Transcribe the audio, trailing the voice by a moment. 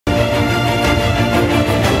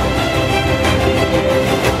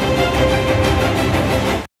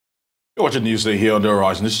You're watching NEWSDAY here on the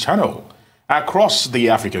Horizon channel. Across the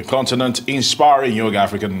African continent, inspiring young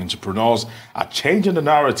African entrepreneurs are changing the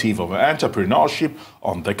narrative of entrepreneurship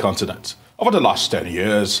on the continent. Over the last 10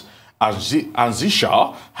 years,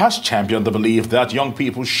 Anzisha has championed the belief that young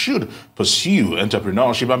people should pursue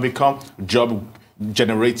entrepreneurship and become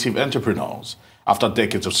job-generative entrepreneurs. After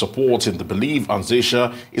decades of supporting the belief,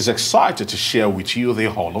 Anzisha is excited to share with you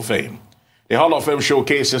the Hall of Fame. The Hall of Fame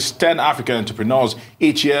showcases 10 African entrepreneurs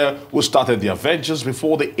each year who started their ventures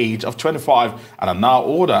before the age of 25 and are now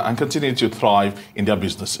older and continue to thrive in their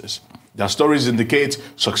businesses. Their stories indicate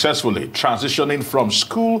successfully transitioning from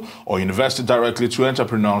school or university directly to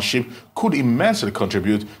entrepreneurship could immensely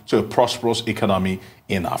contribute to a prosperous economy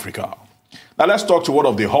in Africa. Now let's talk to one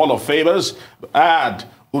of the Hall of Famers,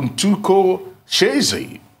 Ntuthuko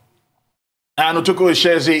Shezi. And Ntuthuko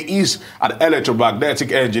Shezi is an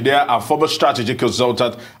electromagnetic engineer and former strategy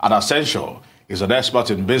consultant at Anzisha. He's an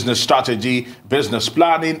expert in business strategy, business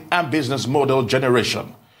planning, and business model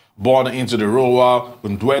generation. Born into the rural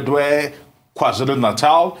Ndwedwe,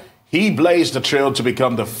 KwaZulu-Natal, he blazed the trail to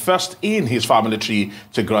become the first in his family tree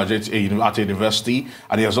to graduate at a university,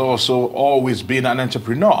 and he has also always been an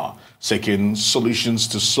entrepreneur, seeking solutions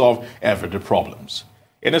to solve everyday problems.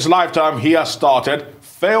 In his lifetime, he has started,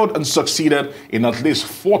 failed, and succeeded in at least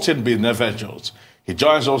 14 business ventures. He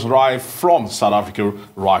joins us right from South Africa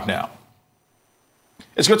right now.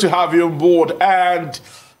 It's good to have you on board, and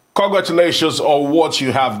congratulations on what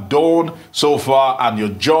you have done so far and your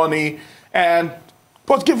journey.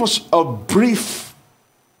 But give us a brief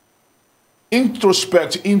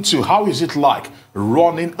introspect into how is it like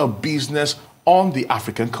running a business on the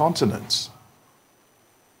African continent.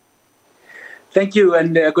 Thank you,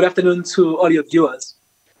 and good afternoon to all your viewers.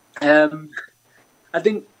 I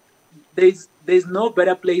think there's no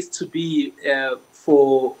better place to be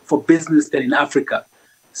for business than in Africa.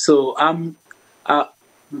 So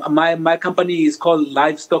my company is called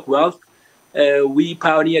Livestock Wealth. We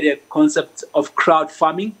pioneered a concept of crowd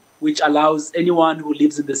farming, which allows anyone who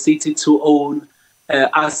lives in the city to own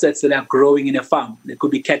assets that are growing in a farm. It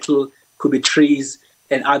could be cattle, could be trees,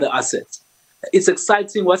 and other assets. It's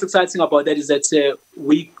exciting. What's exciting about that is that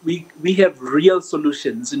we have real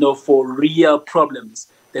solutions, for real problems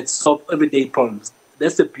that solve everyday problems.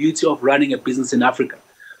 That's the beauty of running a business in Africa.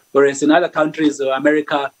 Whereas in other countries,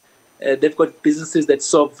 America, they've got businesses that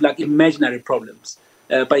solve like imaginary problems.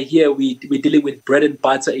 But here we're dealing with bread and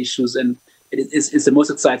butter issues, and it's the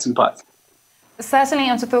most exciting part. Certainly,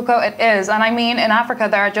 Ntuthuko, it is. And I mean, in Africa,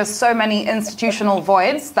 there are just so many institutional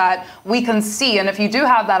voids that we can see. And if you do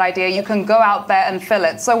have that idea, you can go out there and fill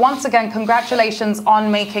it. So once again, congratulations on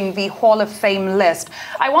making the Hall of Fame list.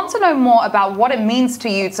 I want to know more about what it means to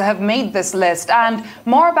you to have made this list, and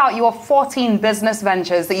more about your 14 business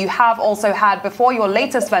ventures that you have also had before your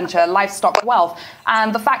latest venture, Livestock Wealth,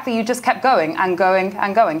 and the fact that you just kept going and going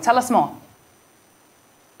and going. Tell us more.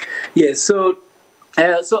 Yeah, so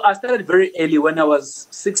I started very early. When I was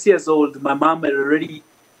 6 years old, my mom had already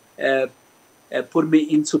put me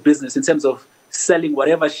into business in terms of selling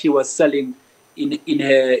whatever she was selling in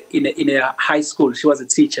her high school. She was a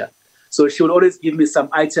teacher, so she would always give me some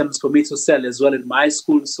items for me to sell as well in my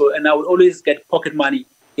school. And I would always get pocket money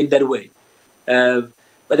in that way. But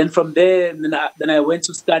then from there, then I went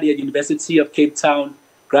to study at University of Cape Town,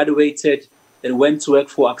 graduated, then went to work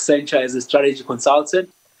for Accenture as a strategy consultant.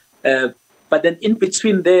 But then in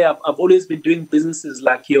between there, I've always been doing businesses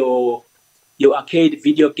like your arcade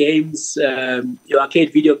video games, that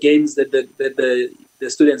the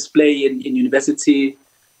students play in university.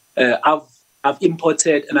 I've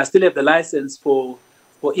imported, and I still have the license for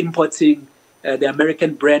importing the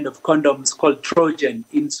American brand of condoms called Trojan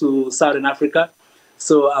into Southern Africa.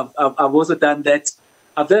 So I've also done that.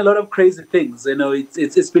 I've done a lot of crazy things.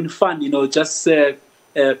 It's been fun. Just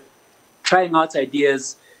trying out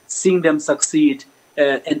ideas, seeing them succeed,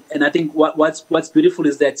 and I think what's beautiful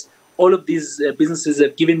is that all of these businesses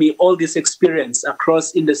have given me all this experience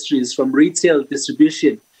across industries, from retail,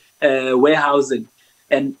 distribution, warehousing,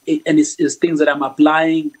 and it's things that I'm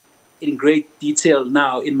applying in great detail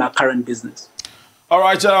now in my current business. All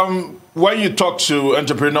right. When you talk to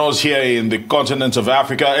entrepreneurs here in the continent of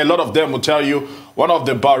Africa, a lot of them will tell you one of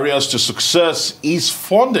the barriers to success is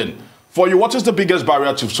funding. For you, what is the biggest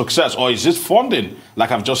barrier to success, or is it funding,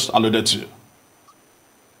 like I've just alluded to?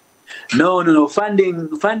 No. Funding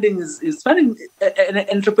is funding.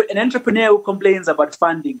 An entrepreneur who complains about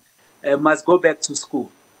funding must go back to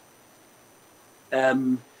school.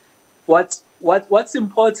 What's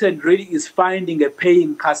important really is finding a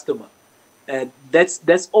paying customer.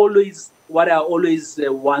 That's always what I always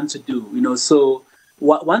want to do. So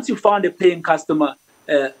once you found a paying customer,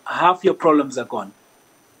 half your problems are gone.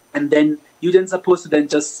 And then you're then supposed to then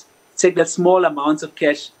just take that small amount of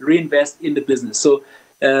cash, reinvest in the business. So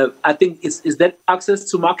I think is that access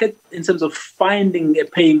to market in terms of finding a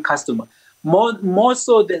paying customer. More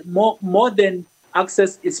than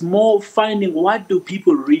access, it's more finding what do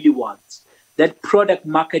people really want. That product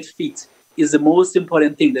market fit is the most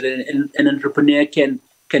important thing that an entrepreneur can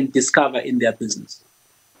discover in their business.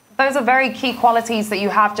 Those are very key qualities that you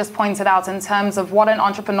have just pointed out in terms of what an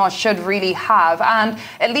entrepreneur should really have. And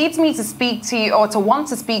it leads me to speak to you, or to want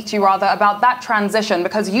to speak to you rather, about that transition,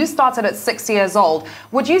 because you started at 6 years old.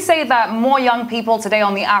 Would you say that more young people today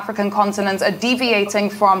on the African continent are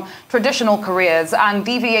deviating from traditional careers and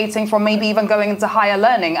deviating from maybe even going into higher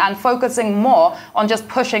learning and focusing more on just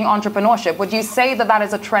pushing entrepreneurship? Would you say that that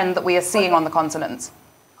is a trend that we are seeing on the continent?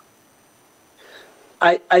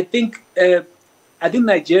 I think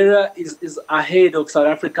Nigeria is ahead of South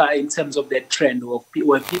Africa in terms of that trend of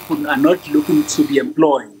where people are not looking to be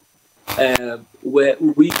employed. Where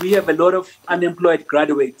we have a lot of unemployed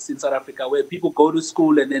graduates in South Africa, where people go to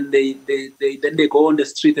school and then they go on the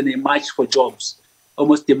street and they march for jobs,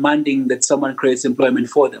 almost demanding that someone creates employment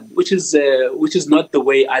for them, which is not the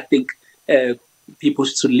way I think people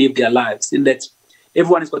should live their lives. In that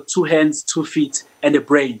everyone has got 2 hands, 2 feet, and a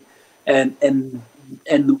brain,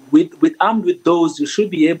 and with armed with those, you should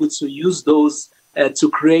be able to use those to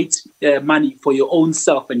create money for your own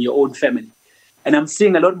self and your own family. And I'm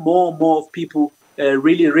seeing a lot more of people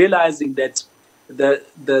really realizing that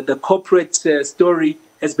the corporate story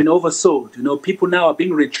has been oversold. You know, people now are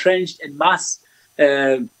being retrenched en masse,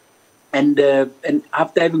 and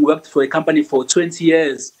after having worked for a company for 20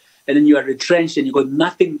 years, and then you are retrenched and you got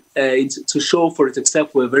nothing to show for it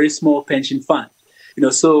except for a very small pension fund. You know,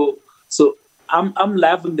 so I'm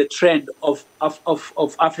loving the trend of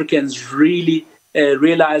Africans really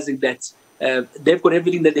realizing that they've got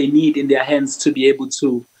everything that they need in their hands to be able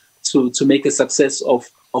to make a success of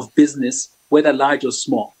business, whether large or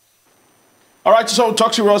small. All right, so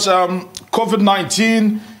talk to us.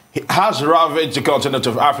 COVID-19 has ravaged the continent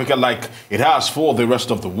of Africa like it has for the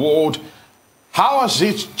rest of the world. How has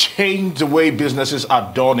it changed the way businesses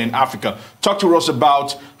are done in Africa? Talk to us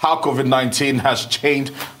about how COVID-19 has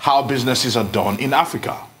changed how businesses are done in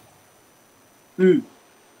Africa.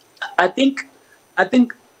 I think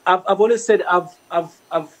I've always said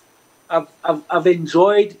I've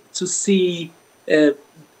enjoyed to see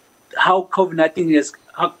how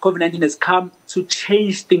COVID-19 has come to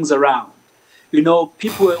change things around. You know,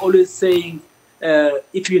 people are always saying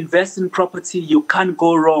if you invest in property, you can't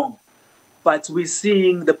go wrong. But we're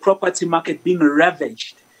seeing the property market being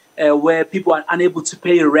ravaged, where people are unable to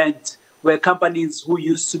pay rent, where companies who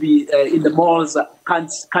used to be in the malls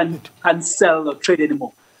can't sell or trade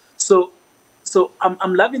anymore. So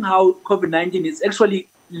I'm loving how COVID-19 is actually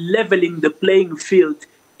leveling the playing field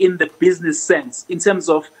in the business sense, in terms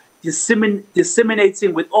of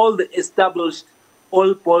disseminating with all the established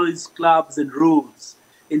all boys clubs and rules,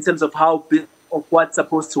 in terms of what's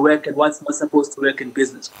supposed to work and what's not supposed to work in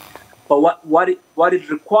business. But what it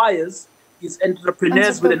requires is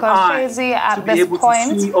entrepreneurs with an eye to be able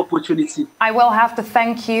to see opportunity. I will have to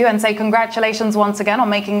thank you and say congratulations once again on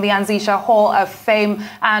making the Anzisha Hall of Fame,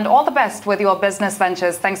 and all the best with your business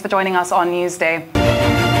ventures. Thanks for joining us on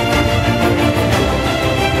NEWSDAY.